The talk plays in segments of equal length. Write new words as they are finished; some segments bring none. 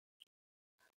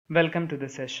Welcome to the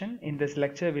session. In this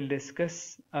lecture, we'll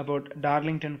discuss about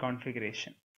Darlington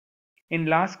configuration. In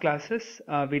last classes,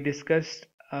 we discussed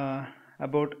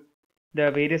about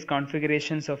the various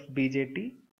configurations of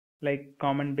BJT like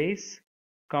common base,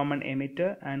 common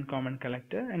emitter and common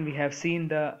collector, and we have seen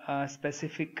the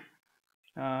specific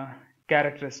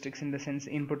characteristics in the sense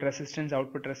input resistance,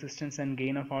 output resistance and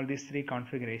gain of all these three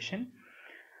configuration.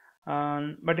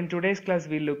 But in today's class,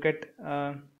 we'll look at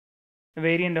a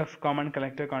variant of common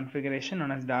collector configuration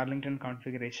known as Darlington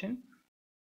configuration.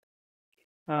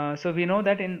 So we know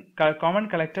that in common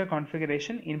collector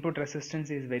configuration, input resistance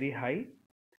is very high.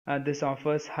 This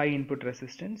offers high input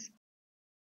resistance.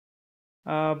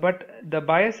 But the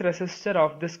bias resistor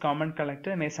of this common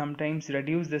collector may sometimes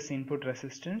reduce this input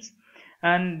resistance,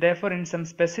 and therefore in some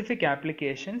specific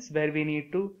applications where we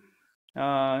need to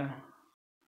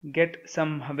get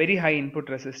some very high input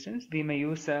resistance, we may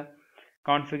use a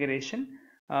configuration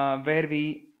where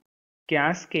we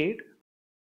cascade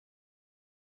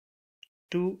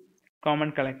two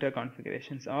common collector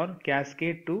configurations or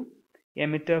cascade to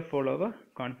emitter follower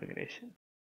configuration.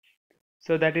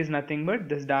 So that is nothing but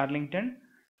this Darlington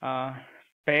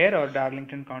pair or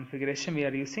Darlington configuration. We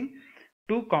are using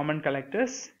two common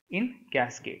collectors in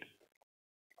cascade.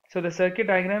 So the circuit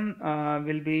diagram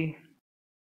will be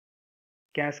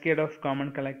cascade of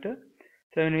common collector.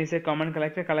 So when we say common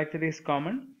collector, collector is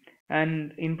common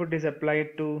and input is applied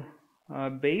to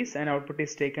base and output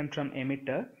is taken from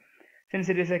emitter. Since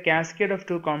it is a cascade of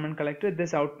two common collectors,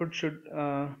 this output should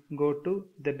go to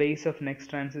the base of next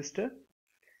transistor,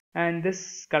 and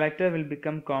this collector will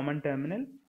become common terminal,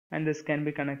 and this can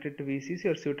be connected to VCC,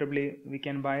 or suitably we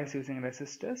can bias using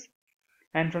resistors.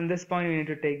 And from this point we need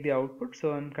to take the output,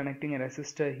 so I'm connecting a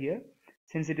resistor here.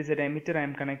 Since it is an emitter, I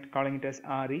am calling it as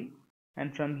RE,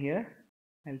 and from here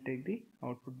I'll take the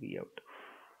output V out.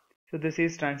 So this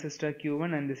is transistor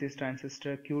Q1 and this is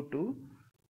transistor Q2.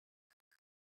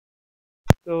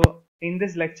 So in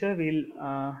this lecture we'll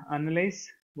analyze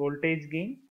voltage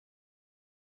gain,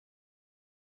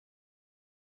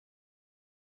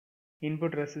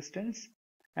 input resistance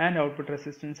and output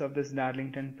resistance of this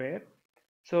Darlington pair.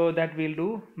 So that we'll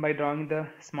do by drawing the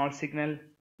small signal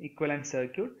equivalent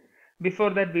circuit.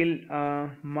 Before that we'll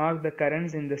mark the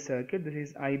currents in the circuit. This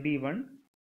is IB1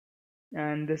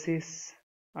 and this is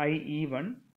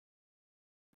IE1,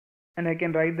 and I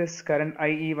can write this current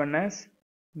IE1 as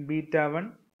beta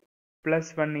 1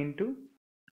 plus 1 into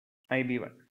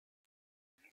IB1.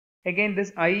 Again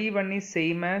this IE1 is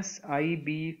same as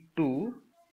IB2.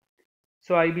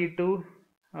 So IB2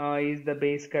 is the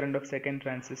base current of second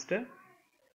transistor,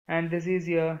 and this is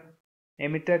your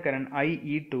emitter current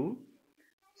IE2.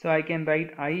 So I can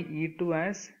write IE2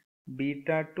 as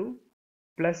beta 2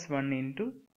 plus 1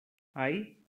 into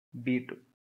IB2,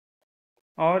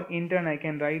 or in turn I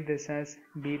can write this as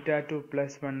beta 2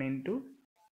 plus 1 into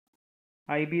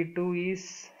IB2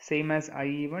 is same as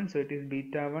IE1, so it is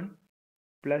beta 1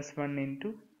 plus 1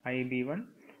 into IB1,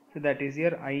 so that is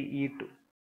your IE2.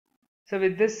 So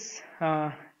with this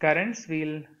currents,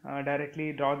 we'll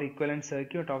directly draw the equivalent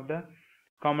circuit of the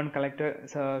common collector,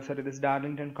 this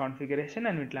Darlington configuration,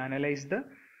 and we'll analyze the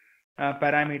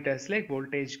parameters like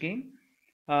voltage gain,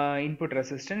 input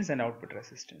resistance and output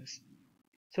resistance.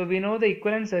 So we know the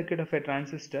equivalent circuit of a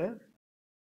transistor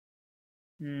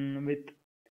with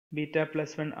beta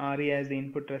plus 1 RE as the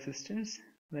input resistance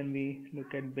when we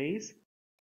look at base,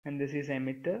 and this is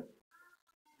emitter,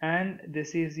 and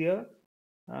this is your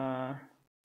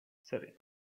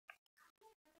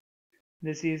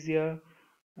this is your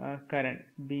current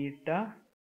beta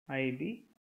IB,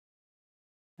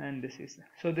 and this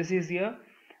is your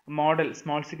model,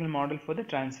 small signal model for the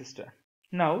transistor.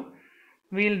 Now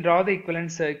we'll draw the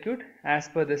equivalent circuit as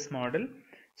per this model.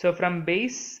 So from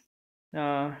base,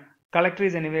 collector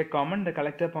is anyway common, the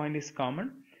collector point is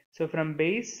common. So from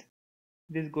base,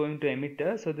 this is going to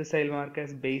emitter, so this I'll mark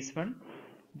as base 1.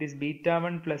 This beta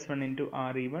 1 plus 1 into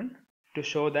RE1 to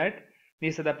show that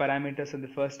these are the parameters of the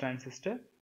first transistor,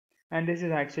 and this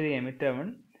is actually emitter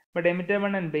 1, but emitter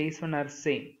 1 and base 1 are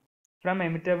same. From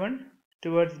emitter 1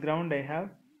 towards ground I have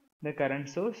the current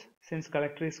source. Since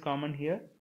collector is common here,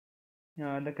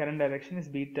 the current direction is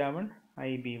beta 1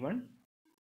 IB1,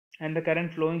 and the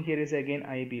current flowing here is again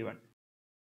IB1.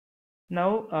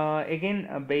 Now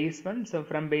again base 1, so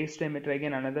from base to emitter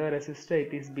again another resistor,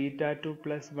 it is beta 2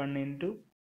 plus 1 into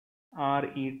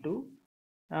RE2.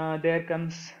 There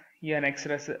comes here next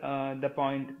the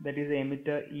point, that is the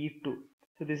emitter E2.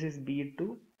 So this is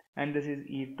B2 and this is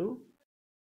E2,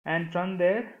 and from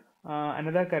there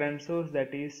another current source,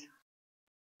 that is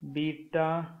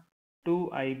beta 2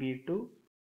 IB2,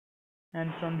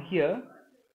 and from here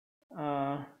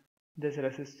this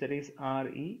resistor is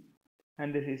Re,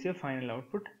 and this is your final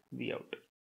output Vout.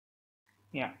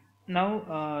 Yeah.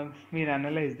 Now we'll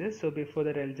analyze this. So before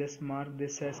that, I'll just mark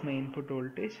this as my input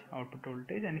voltage, output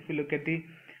voltage, and if you look at the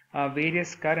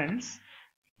various currents,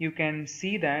 you can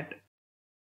see that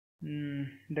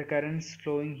the currents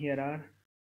flowing here are,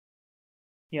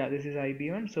 yeah, this is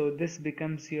IB1, so this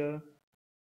becomes your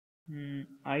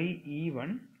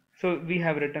IE1. So we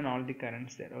have written all the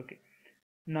currents there. Okay.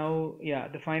 Now, yeah,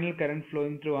 the final current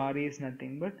flowing through Re is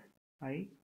nothing but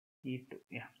IE2.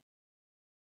 Yeah.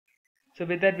 So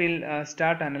with that, we'll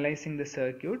start analyzing the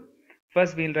circuit.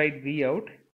 First, we'll write Vout.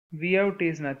 Vout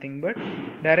is nothing but,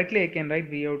 directly I can write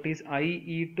Vout is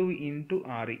IE2 into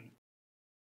Re.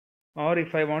 Or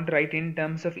if I want to write in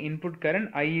terms of input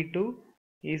current, IE2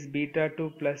 is beta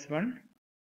 2 plus 1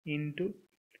 into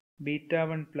beta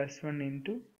 1 plus 1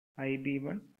 into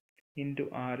IB1 into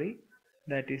Re.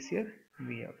 That is your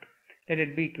Vout. Let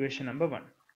it be equation number 1.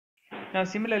 Now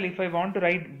similarly, if I want to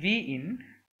write Vin,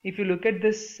 if you look at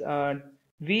this,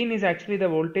 Vin is actually the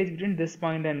voltage between this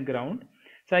point and ground.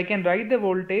 So I can write the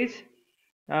voltage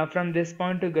from this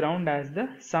point to ground as the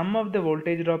sum of the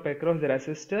voltage drop across the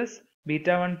resistors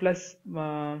beta 1 plus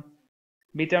 1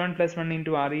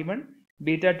 into Re1,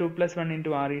 beta 2 plus 1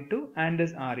 into Re2, and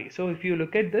this Re. So if you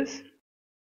look at this,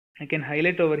 I can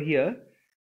highlight over here.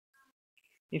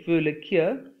 If you look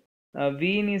here,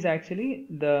 Vin is actually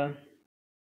the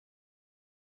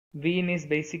Vin is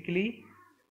basically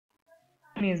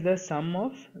is the sum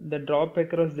of the drop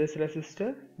across this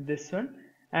resistor, this one,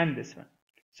 and this one.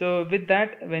 So with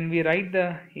that, when we write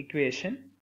the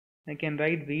equation, I can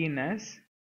write Vin as,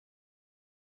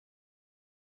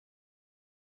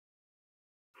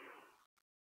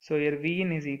 so here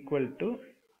Vin is equal to,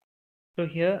 so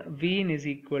here Vin is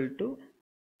equal to,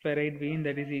 if I write Vin,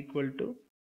 that is equal to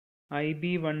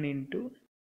IB1 into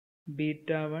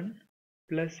beta 1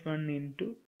 plus 1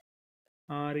 into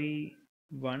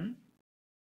Re1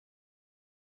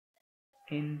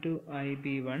 into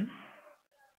IB1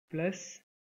 plus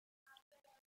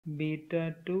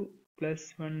beta 2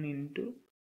 plus 1 into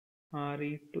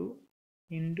Re2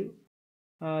 into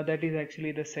that is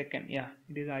actually the second, yeah,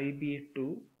 it is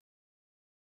IB2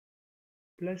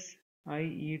 plus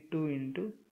IE2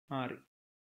 into Re.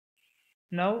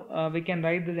 Now we can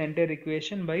write this entire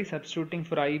equation by substituting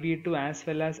for IB2 as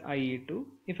well as IE2.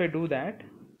 If I do that,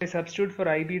 if I substitute for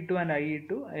IB2 and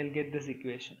IE2, I will get this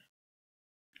equation.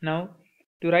 Now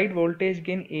to write voltage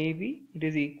gain AV, it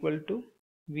is equal to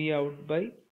V out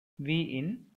by V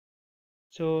in.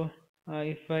 So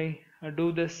if I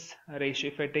do this ratio,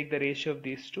 if I take the ratio of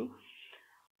these two,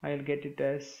 I will get it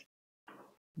as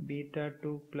beta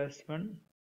 2 plus 1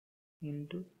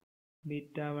 into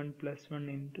beta 1 plus 1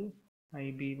 into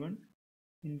IB1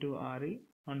 into Re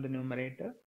on the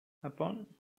numerator upon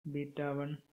beta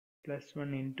 1 plus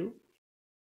 1 into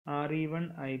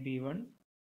Re1 IB1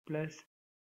 plus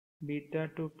beta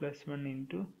 2 plus 1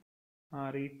 into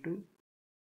Re2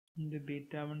 into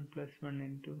beta 1 plus 1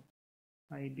 into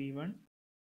IB1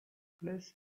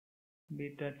 plus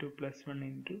beta 2 plus 1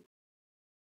 into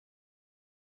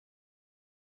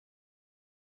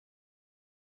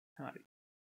Re.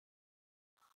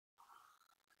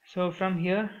 So from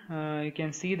here you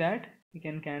can see that you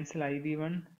can cancel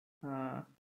IB1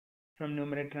 from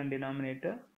numerator and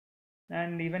denominator,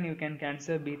 and even you can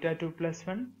cancel beta 2 plus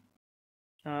 1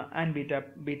 and beta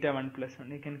 1 plus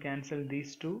 1. You can cancel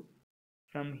these two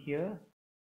from here,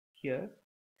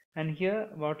 and here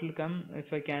what will come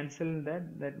if I cancel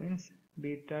that, that means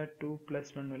beta 2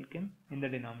 plus 1 will come in the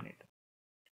denominator.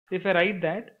 So if I write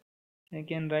that, I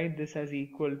can write this as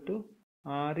equal to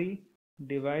Re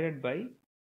divided by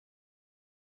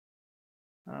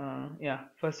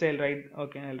first I'll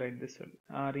write this one,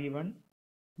 Re1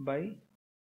 by,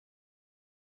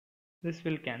 this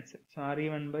will cancel, so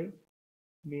Re1 by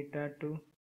beta 2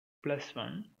 plus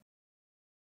 1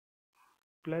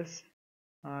 plus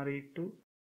Re2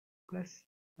 plus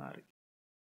Re.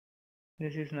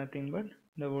 This is nothing but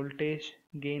the voltage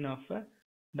gain of a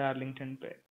Darlington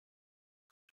pair.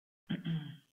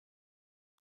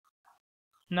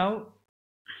 Now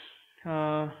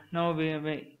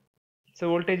so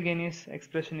voltage gain is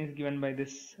expression is given by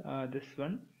this this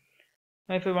one.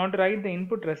 Now if I want to write the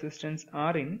input resistance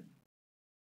Rin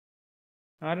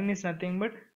is nothing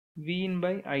but Vin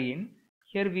by In.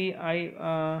 Here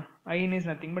In is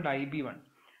nothing but IB1.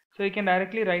 So you can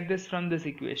directly write this from this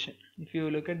equation. If you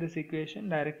look at this equation,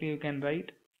 directly you can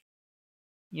write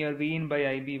your Vin by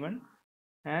IB1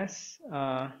 as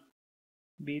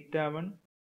beta 1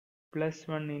 plus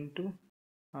 1 into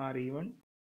Re1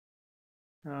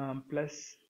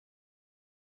 plus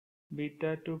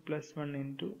beta 2 plus 1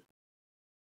 into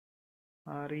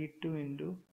Re2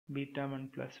 into beta 1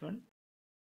 plus 1,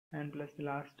 and plus the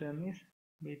last term is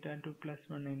beta 2 plus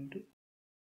 1 into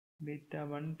beta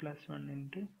 1 plus 1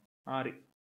 into Re.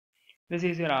 This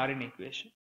is your Rn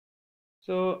equation.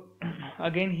 So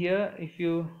again here, if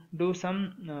you do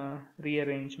some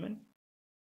rearrangement,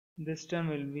 this term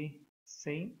will be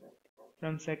same.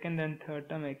 From second and third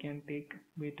term I can take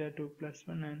beta 2 plus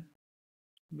 1 and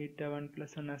beta 1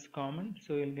 plus 1 as common,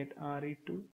 so you'll get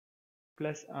Re2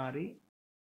 plus Re.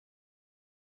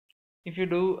 If you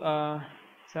do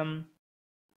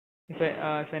if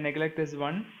I neglect this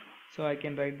 1, so I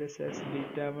can write this as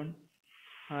beta 1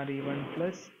 Re1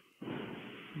 plus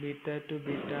beta 2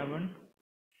 beta 1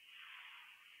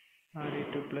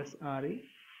 Re2 plus Re,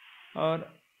 or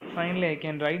finally I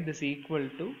can write this equal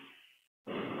to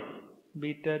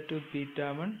beta 2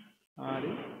 beta 1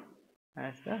 Re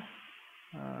as the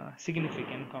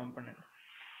significant component,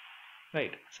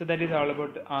 right? So that is all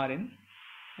about Rn,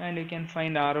 and you can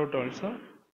find R out also.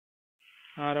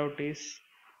 R out is,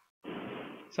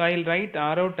 so I will write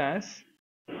R out as,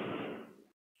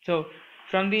 so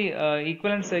from the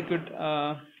equivalent circuit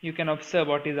you can observe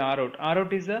what is R out. R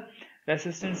out is the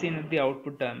resistance in the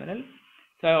output terminal.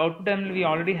 So output terminal we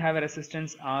already have a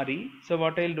resistance Re. So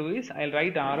what I will do is I will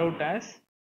write R out as,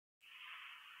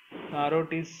 R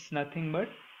out is nothing but,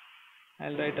 I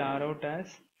will write R out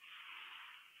as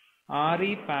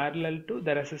Re parallel to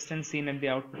the resistance seen at the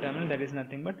output terminal, that is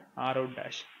nothing but R out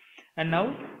dash. And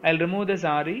now I will remove this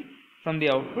Re from the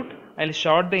output. I will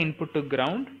short the input to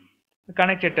ground,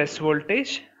 connect a test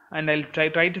voltage, and I will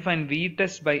try to find V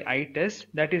test by I test,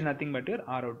 that is nothing but your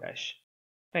R out dash,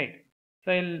 right?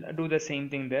 So I will do the same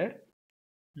thing there.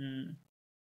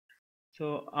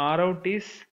 So R out is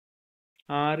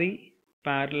Re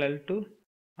parallel to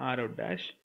R out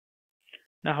dash.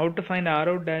 Now how to find R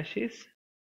out dash is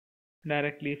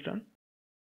directly from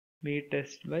V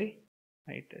test by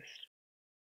I test.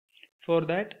 For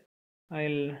that I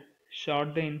will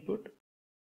short the input.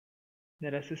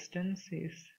 The resistance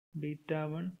is beta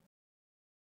 1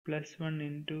 plus 1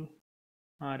 into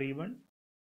Re1,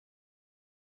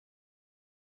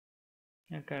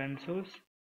 a current source.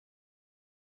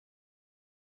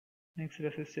 Next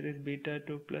resistor is beta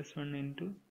 2 plus 1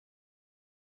 into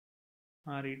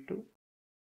Re2,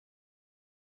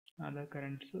 other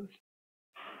current source.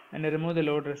 And I remove the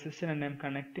load resistor and I am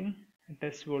connecting a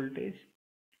test voltage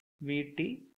Vt,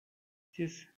 which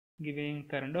is giving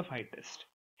current of I test.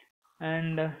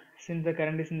 And since the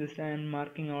current is in this, I am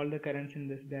marking all the currents in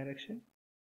this direction.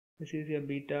 This is your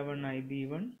beta 1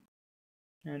 Ib1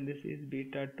 and this is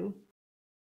beta 2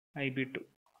 Ib2.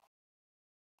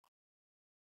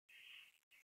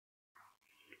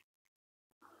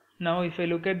 Now if I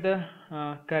look at the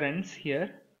currents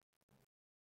here,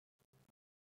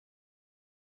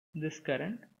 this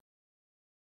current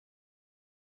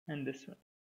and this one.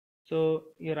 So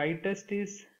your I test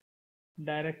is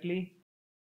directly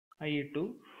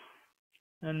Ie2,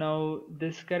 and now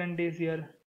this current is your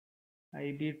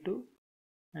Ib2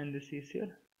 and this is your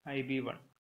Ib1.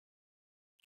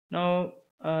 Now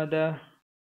the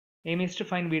aim is to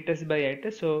find V test by I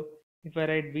test. So if I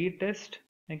write V test,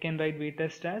 I can write V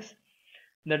test as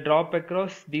the drop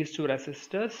across these two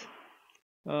resistors.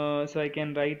 So I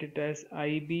can write it as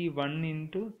Ib1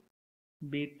 into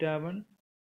beta 1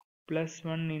 plus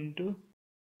 1 into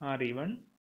Re1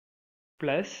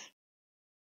 plus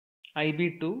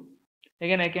Ib2.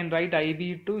 Again I can write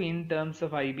Ib2 in terms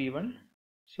of Ib1.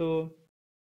 So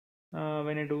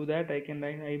when I do that, I can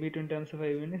write Ib2 in terms of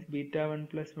Ib1 is beta 1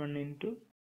 plus 1 into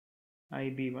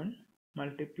Ib1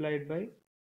 multiplied by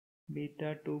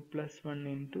beta 2 plus 1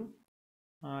 into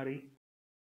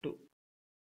Re2.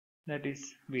 That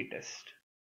is V test.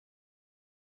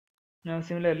 Now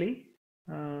similarly,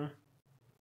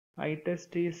 I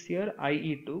test is your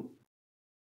Ie2,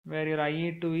 where your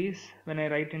Ie2 is, when I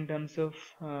write in terms of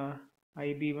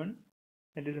Ib1,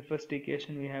 that is the first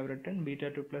equation we have written,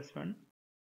 beta 2 plus 1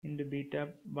 into beta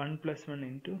 1 plus 1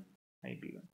 into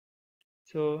Ib1.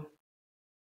 So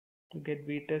to get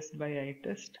V test by I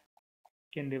test,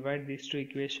 you can divide these two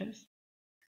equations.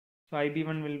 So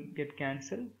Ib1 will get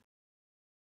cancelled.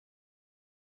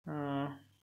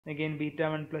 Again beta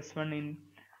 1 plus 1 in,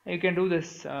 you can do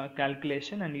this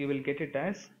calculation and you will get it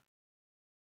as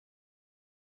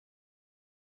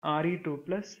Re2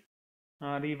 plus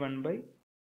Re1 by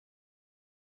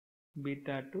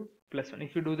beta 2 plus 1.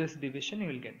 If you do this division, you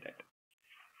will get that.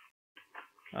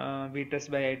 V test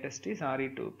by I test is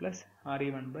Re2 plus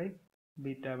Re1 by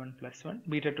beta 1 plus 1,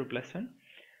 beta 2 plus 1.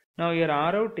 Now your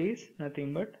R out is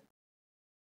nothing but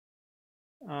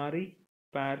Re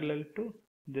parallel to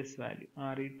this value,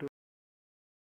 Re2